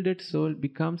bewildered soul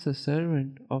becomes a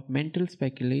servant of mental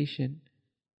speculation,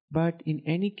 but in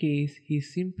any case, he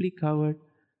is simply covered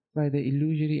by the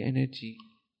illusory energy.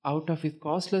 Out of his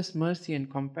causeless mercy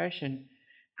and compassion,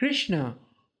 Krishna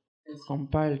has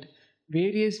compiled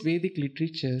various Vedic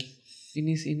literatures in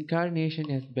his incarnation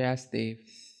as Vyasdev.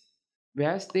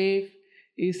 Vyasdev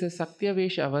is a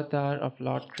Sakyavesh avatar of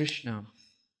Lord Krishna.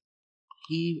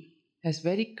 He has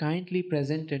very kindly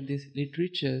presented these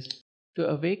literatures to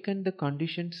awaken the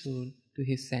conditioned soul to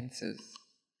his senses.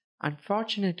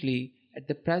 Unfortunately, at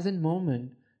the present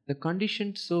moment, the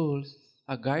conditioned souls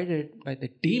are guided by the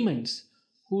demons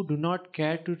who do not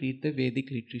care to read the Vedic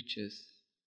literatures.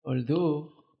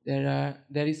 Although there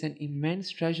is an immense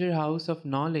treasure house of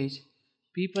knowledge,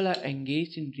 people are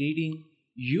engaged in reading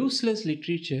useless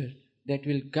literature that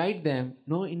will give them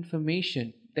no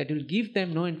information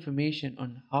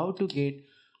on how to get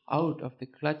out of the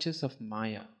clutches of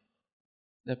Maya.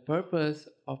 The purpose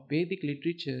of Vedic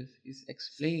literatures is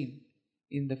explained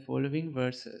in the following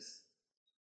verses.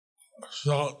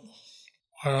 So,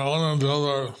 by one and the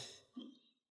other,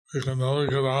 we can never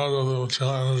get out of the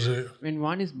material energy. When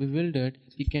one is bewildered,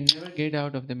 he can never get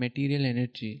out of the material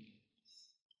energy.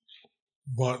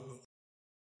 But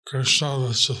Krishna,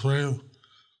 the Supreme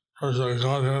Person of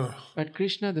Godhead, But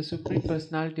Krishna, the Supreme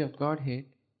Personality of Godhead,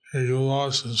 He gives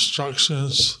us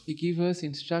instructions He gives us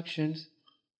instructions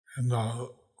in the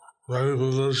Vedic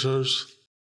literatures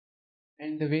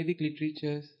and the Vedic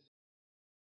literatures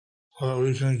so that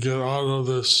we can get out of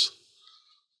this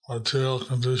material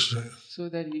conditioning. so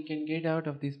that we can get out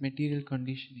of this material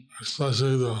conditioning.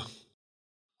 Especially the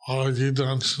Bhagavad Gita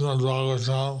and Srimad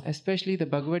Bhagavatam Especially the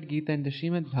Bhagavad Gita and the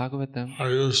Srimad Bhagavatam are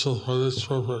useful for this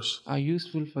purpose. are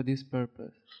useful for this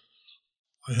purpose.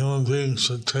 The human beings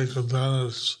should take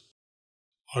advantage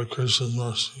of Krishna's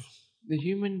mercy. The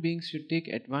human beings should take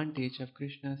advantage of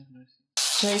Krishna's mercy.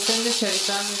 Chaitanya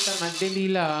Charitamrita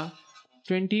Madhyalila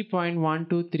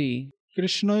 20.123.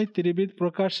 কৃষ্ণই ত্রিবিধ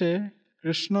প্রকাশে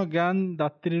কৃষ্ণ জ্ঞান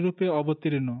দাত্রীরূপে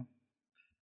অবতীর্ণ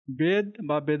বেদ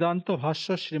বা বেদান্ত ভাষ্য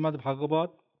শ্রীমদ্ ভাগবত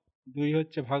 2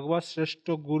 হচ্ছে ভাগবত শ্রেষ্ঠ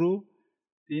গুরু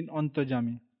 3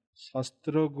 অন্তর্যামী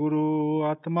শাস্ত্র গুরু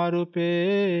আত্মারূপে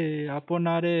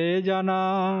আপনারে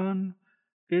জানান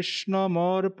কৃষ্ণ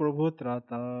মোর প্রভু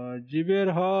ত্রাতা জীবের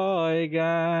হয়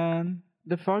জ্ঞান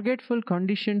The forgetful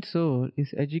conditioned soul is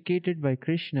educated by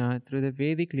Krishna through the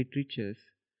Vedic literatures,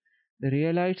 the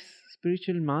realized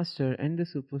spiritual master and the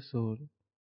super soul.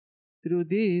 Through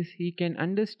this, he can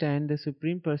understand the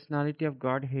Supreme Personality of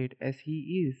Godhead as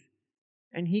he is,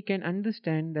 and he can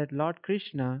understand that Lord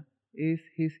Krishna is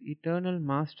his eternal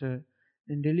master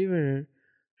and deliverer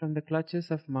from the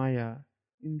clutches of Maya.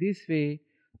 In this way,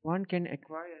 one can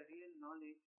acquire real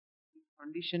knowledge in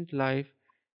conditioned life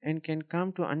and can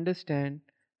come to understand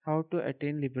how to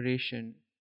attain liberation.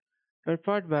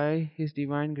 Purport by His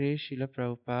Divine Grace Srila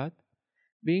Prabhupada.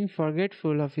 Being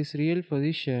forgetful of his real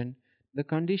position, the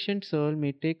conditioned soul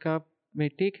may take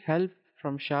help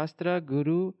from Shastra,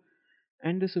 Guru,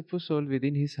 and the Super Soul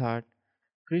within his heart.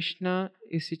 Krishna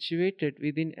is situated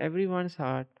within everyone's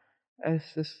heart as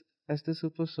the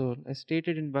Super Soul, as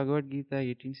stated in Bhagavad Gita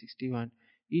 1861.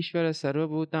 Ishvara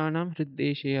sarvabhutanam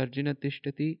hriddeshe arjuna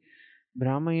tishtati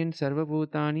brahmayan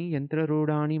sarvabhutani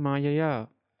yantrarodhani mayaya.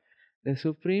 The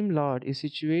Supreme Lord is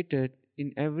situated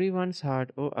in everyone's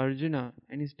heart, O Arjuna,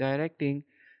 and is directing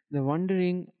the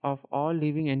wandering of all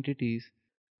living entities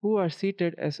who are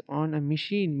seated as on a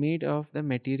machine made of the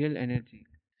material energy.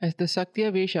 As the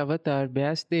Saktyavesh avatar,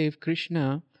 Vyasdev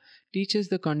Krishna teaches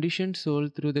the conditioned soul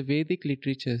through the Vedic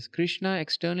literatures. Krishna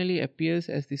externally appears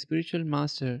as the spiritual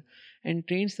master and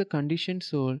trains the conditioned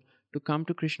soul to come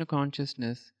to Krishna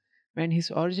consciousness. When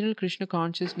his original Krishna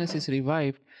consciousness is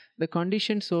revived, the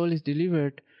conditioned soul is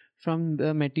delivered from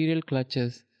the material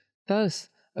clutches. Thus,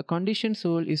 a conditioned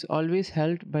soul is always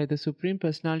held by the Supreme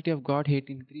Personality of Godhead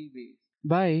in three ways.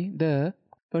 By the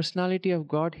Personality of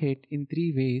Godhead in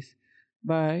three ways.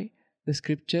 By the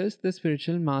scriptures, the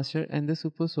spiritual master, and the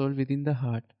super soul within the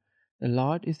heart. The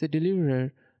Lord is the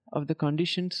deliverer of the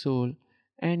conditioned soul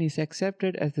and is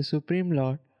accepted as the Supreme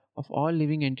Lord of all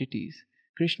living entities.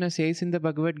 Krishna says in the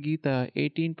Bhagavad Gita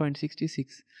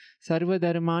 18.66, Sarva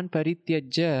dharman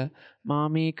parityajya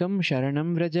mamekam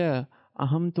sharanam vraja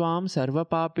aham tvam sarva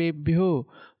papebhyo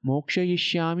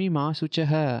mokshayishyami ma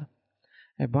suchaha.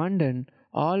 Abandon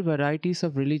all varieties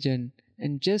of religion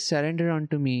and just surrender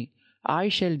unto me. I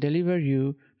shall deliver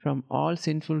you from all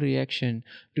sinful reaction.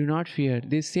 Do not fear.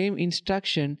 This same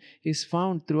instruction is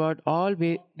found throughout all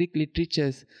Vedic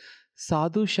literatures.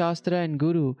 Sadhu, Shastra and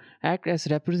Guru act as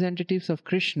representatives of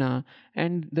Krishna,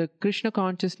 and the Krishna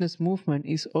consciousness movement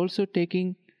is also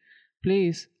taking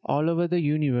place all over the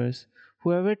universe.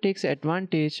 Whoever takes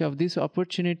advantage of this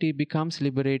opportunity becomes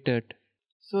liberated.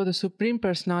 So the Supreme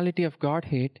Personality of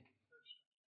Godhead,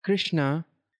 Krishna,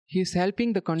 he is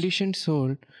helping the conditioned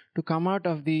soul to come out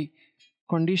of the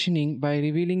conditioning by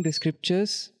revealing the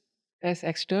scriptures as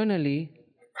externally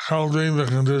helping the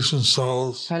conditioned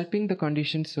souls helping the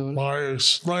conditioned soul by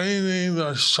explaining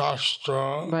the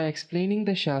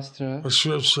Shastra, the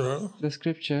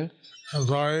scripture, and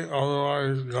by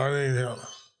otherwise guiding him.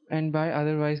 And by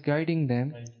otherwise guiding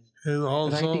them. He is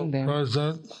also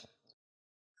present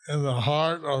in the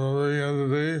heart of the living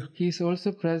entity. He is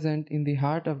also present in the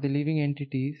heart of the living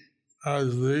entities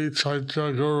as the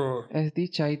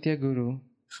Chaitya Guru.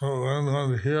 So when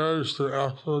one hears the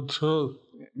absolute truth,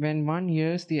 when one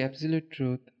hears the absolute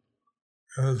truth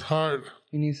in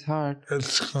his heart,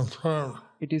 it's confirmed.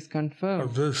 It is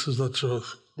confirmed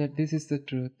that this is the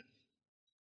truth.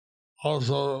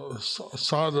 Also,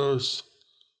 sadhus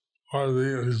are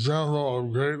the example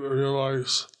of great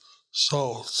realized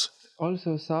souls.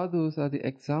 Also, sadhus are the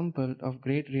example of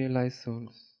great realized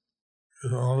souls.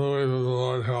 It's another way that the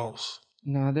Lord helps.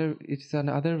 It's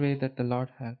another way that the Lord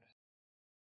helps.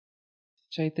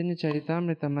 Chaitanya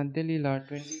Charitamrita Madhya Leela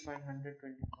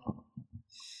 20.124.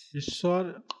 ঈশ্বর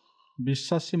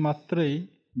বিশ্বাসী মাত্রই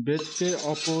বেদকে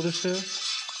অপৌরুষে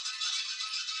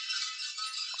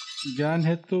জ্ঞান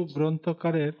হেতু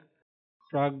গ্রন্থকারের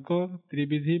প্রাজ্ঞ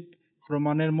ত্রিবিধি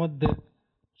প্রমাণের মধ্যে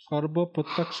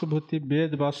সর্বপ্রত্যক্ষভূতি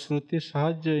বেদ বা শ্রুতির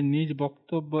সাহায্যে নিজ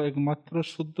বক্তব্য একমাত্র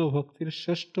শুদ্ধ ভক্তির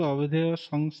শ্রেষ্ঠ অভিধেয়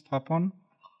সংস্থাপন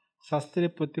শাস্ত্রে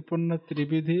প্রতিপন্ন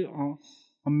ত্রিবিধি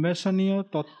অন্বেষণীয়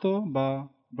তত্ত্ব বা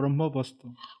ব্রহ্মবস্তু।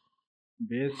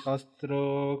 বেদ শাস্ত্র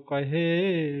কহে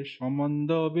সম্বন্ধ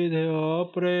বিধেয়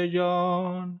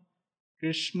প্রয়োজন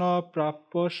কৃষ্ণ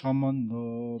প্রাপ্য সম্বন্ধ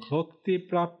ভক্তি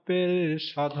প্রাপ্যের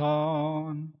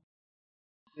সাধন।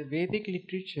 The Vedic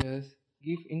literatures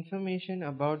give information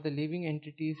about the living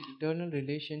entity's eternal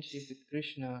relationship with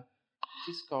Krishna, which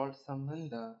is called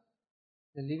Sambandha.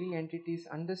 The living entity's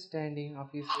understanding of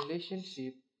his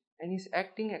relationship and his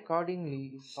acting accordingly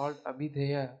is called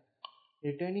Abhidheya.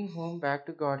 Returning home back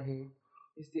to Godhead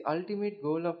is the ultimate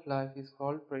goal of life, is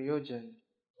called Prayojana.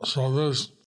 So this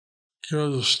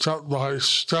gives step by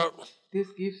step. This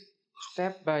gives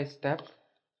step by step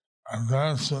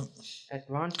advancement.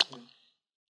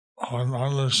 One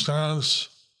understands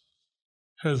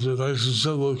his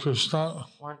relationship with Krishna.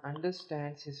 One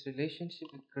understands his relationship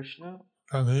with Krishna.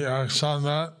 And he acts on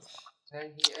that.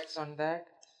 Then he acts on that.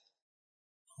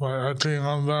 By acting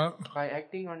on that, By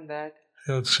acting on that,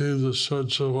 he achieves the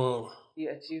spiritual world. he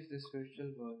achieves the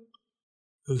spiritual world.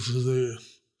 This is the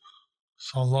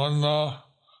Sambandha,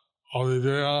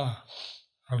 Abhidheya,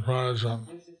 and Prayojana.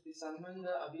 This is the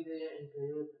Sambandha, Abhidheya and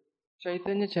Prayojana.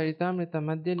 Chaitanya Charitamrita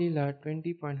Madhya Leela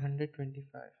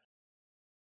 20.125.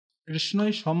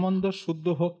 কৃষ্ণই সম্বন্ধ শুদ্ধ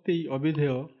ভক্তি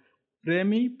অবিধেয়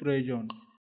প্রেমই প্রয়োজন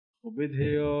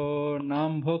অবিধেয়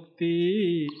নাম ভক্তি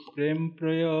প্রেম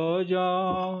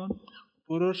প্রয়োজন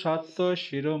পুরুষার্থ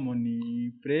শিরোমণি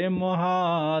প্রেম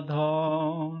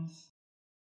মহাধন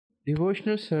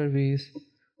Devotional service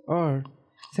or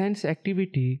sense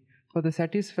activity for the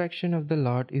satisfaction of the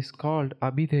Lord is called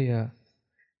Abhidheya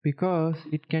because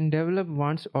it can develop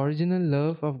one's original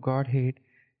love of Godhead,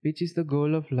 which is the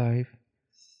goal of life.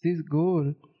 This goal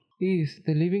is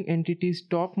the living entity's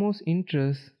topmost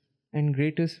interest and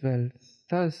greatest wealth.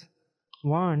 Thus,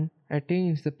 one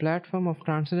attains the platform of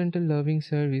transcendental loving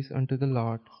service unto the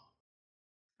Lord.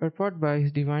 Purport by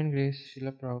His Divine Grace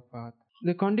Srila Prabhupada.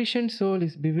 The conditioned soul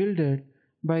is bewildered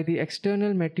by the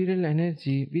external material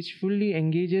energy which fully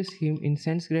engages him in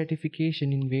sense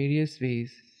gratification in various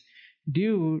ways.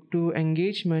 Due to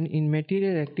engagement in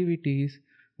material activities,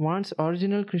 one's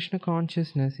original Krishna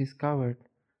consciousness is covered.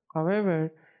 However,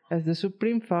 as the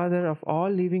Supreme Father of all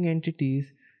living entities,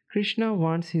 Krishna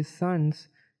wants his sons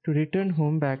to return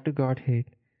home back to Godhead.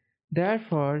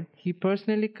 Therefore, he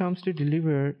personally comes to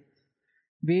deliver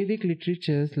Vedic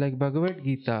literatures like Bhagavad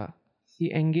Gita.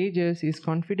 He engages his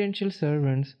confidential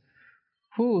servants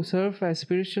who serve as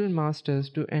spiritual masters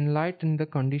to enlighten the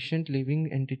conditioned living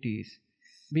entities.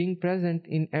 Being present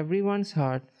in everyone's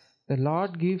heart, the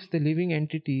Lord gives the living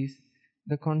entities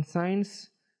the conscience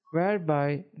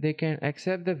whereby they can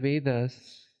accept the Vedas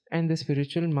and the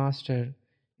spiritual master.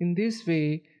 In this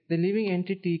way, the living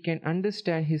entity can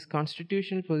understand his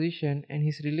constitutional position and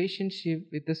his relationship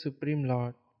with the Supreme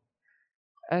Lord.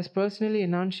 As personally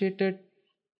enunciated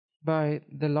by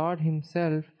the Lord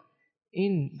himself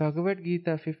in Bhagavad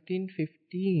Gita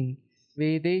 15:15,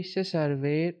 Vedesha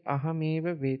sarver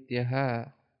ahameva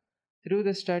vedyaha. Through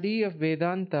the study of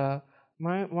Vedanta,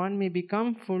 one may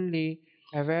become fully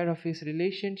aware of his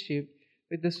relationship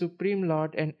with the Supreme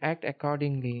Lord and act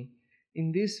accordingly.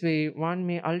 In this way, one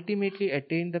may ultimately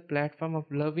attain the platform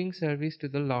of loving service to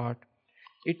the Lord.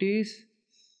 It is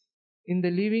in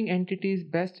the living entity's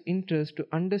best interest to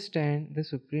understand the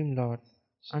Supreme Lord.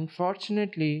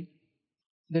 Unfortunately,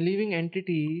 the living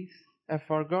entities have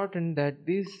forgotten that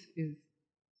this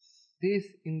is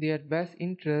in their best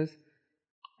interest,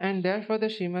 and therefore the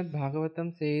Srimad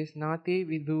Bhagavatam says, Nate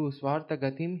vidu swartha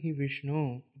gatim hi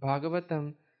Vishnu.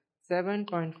 Bhagavatam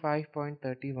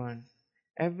 7.5.31.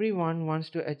 Everyone wants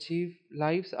to achieve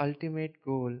life's ultimate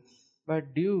goal,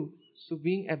 but due to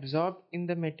being absorbed in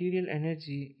the material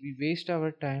energy, we waste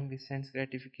our time with sense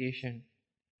gratification.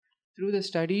 Through the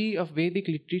study of Vedic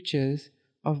literatures,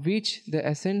 of which the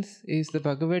essence is the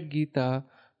Bhagavad Gita,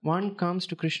 one comes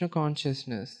to Krishna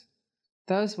consciousness.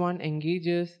 Thus one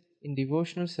engages in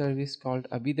devotional service called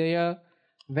Abhidheya.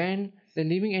 When the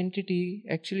living entity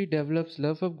actually develops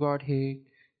love of Godhead,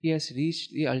 he has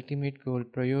reached the ultimate goal,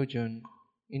 Prayojana.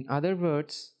 In other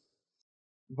words,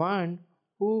 one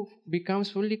who becomes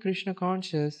fully Krishna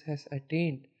conscious has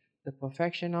attained the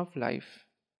perfection of life.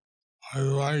 By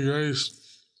divine grace,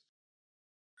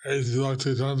 A.C.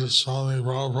 Bhaktivedanta Swami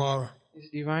Prabhupada, His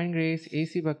Divine Grace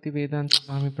A.C. Bhaktivedanta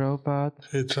Swami Prabhupada,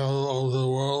 he traveled over the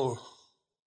world.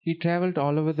 he travelled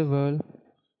all over the world.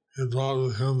 He brought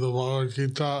with him the Bhagavad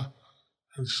Gita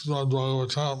and Srimad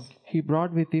Bhagavatam. He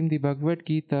brought with him the Bhagavad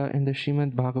Gita and the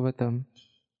Srimad Bhagavatam.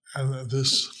 And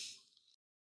this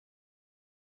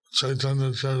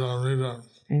Chaitanya Charitamrita,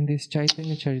 And this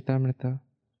Chaitanya Charitamrita,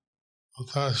 the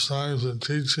pastimes and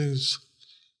teachings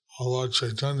of Lord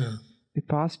Chaitanya. the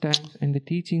pastimes and the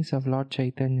teachings of Lord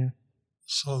Chaitanya.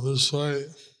 So this way,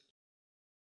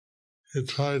 he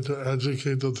tried to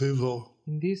educate the people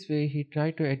In this way, he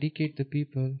tried to educate the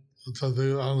people that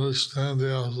they understand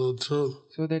the absolute truth,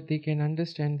 so that they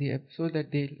understand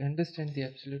the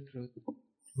absolute truth,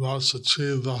 thus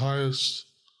achieve the highest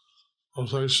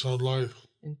perfection of life.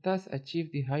 and thus achieve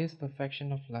the highest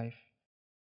perfection of life.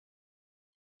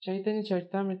 Chaitanya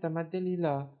Charitamrita Madhya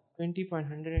Leela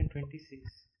 20.126.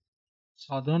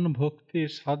 সাধন ভক্তির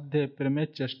সাধ্যে প্রেমের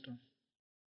চেষ্টা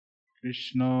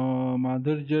কৃষ্ণ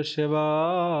মাধুর্য সেবা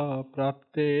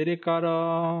প্রাপ্তের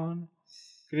কারণ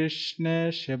কৃষ্ণে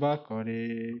সেবা করে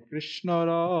কৃষ্ণ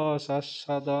রস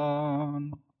আস্বাদন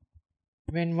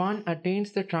When one attains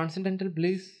the transcendental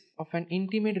bliss of an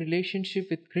intimate relationship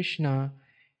with Krishna,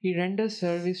 he renders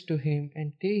service to him and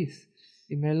tastes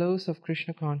the mellows of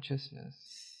Krishna consciousness.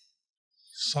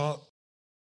 So,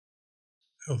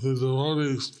 if the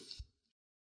devotees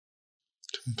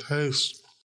can taste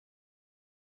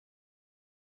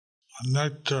a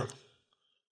nectar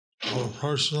of a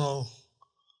personal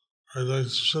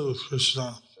relationship with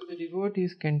Krishna, So the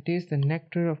devotees can taste the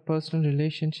nectar of personal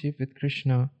relationship with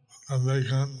Krishna, and they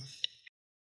can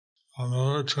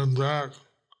never turn back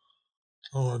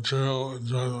to material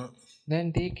enjoyment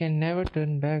then they can never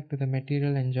turn back to the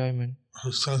material enjoyment,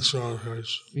 or sense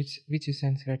gratification. which is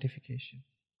sense gratification.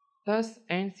 Thus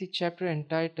ends the chapter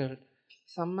entitled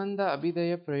Sambandha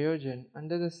Abhidheya Prayojana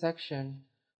under the section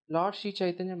Lord Sri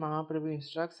Chaitanya Mahaprabhu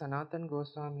instructs Sanatana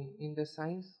Goswami in the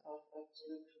science of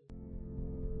absolute truth.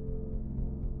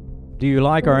 Do you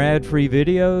like our ad-free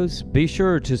videos? Be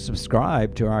sure to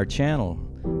subscribe to our channel.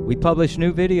 We publish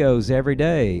new videos every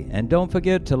day, and don't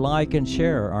forget to like and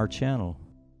share our channel.